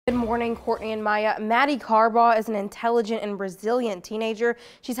Good morning, Courtney and Maya. Maddie Carbaugh is an intelligent and resilient teenager.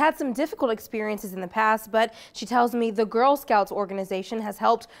 She's had some difficult experiences in the past, but she tells me the Girl Scouts organization has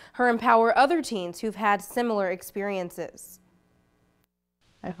helped her empower other teens who've had similar experiences.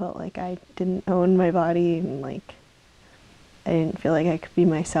 I felt like I didn't own my body and I didn't feel like I could be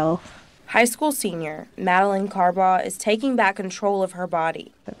myself. High school senior Madeline Carbaugh is taking back control of her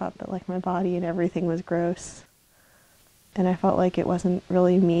body. I thought that my body and everything was gross. And I felt like it wasn't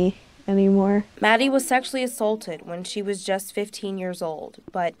really me anymore. Maddie was sexually assaulted when she was just 15 years old,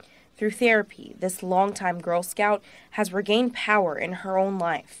 but through therapy, this longtime Girl Scout has regained power in her own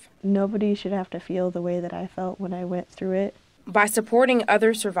life. Nobody should have to feel the way that I felt when I went through it. By supporting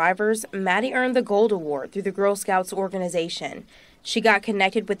other survivors, Maddie earned the Gold Award through the Girl Scouts organization. She got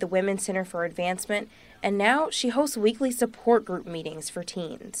connected with the Women's Center for Advancement, and now she hosts weekly support group meetings for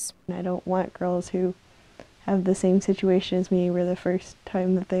teens. I don't want girls who have the same situation as me, where the first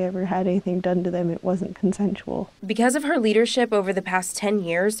time that they ever had anything done to them, it wasn't consensual. Because of her leadership over the past 10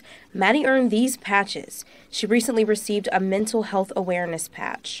 years, Maddie earned these patches. She recently received a mental health awareness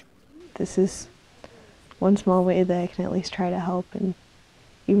patch. This is one small way that I can at least try to help, and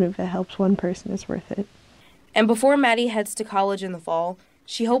even if it helps one person, it's worth it. And before Maddie heads to college in the fall,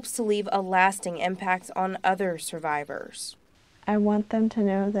 she hopes to leave a lasting impact on other survivors. I want them to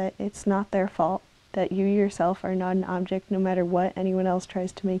know that it's not their fault, that you yourself are not an object no matter what anyone else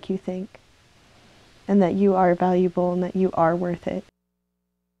tries to make you think, and that you are valuable and that you are worth it.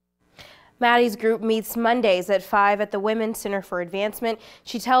 Maddie's group meets Mondays at 5 at the Women's Center for Advancement.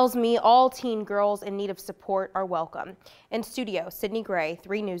 She tells me all teen girls in need of support are welcome. In studio, Sydney Gray,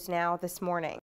 3 News Now this morning.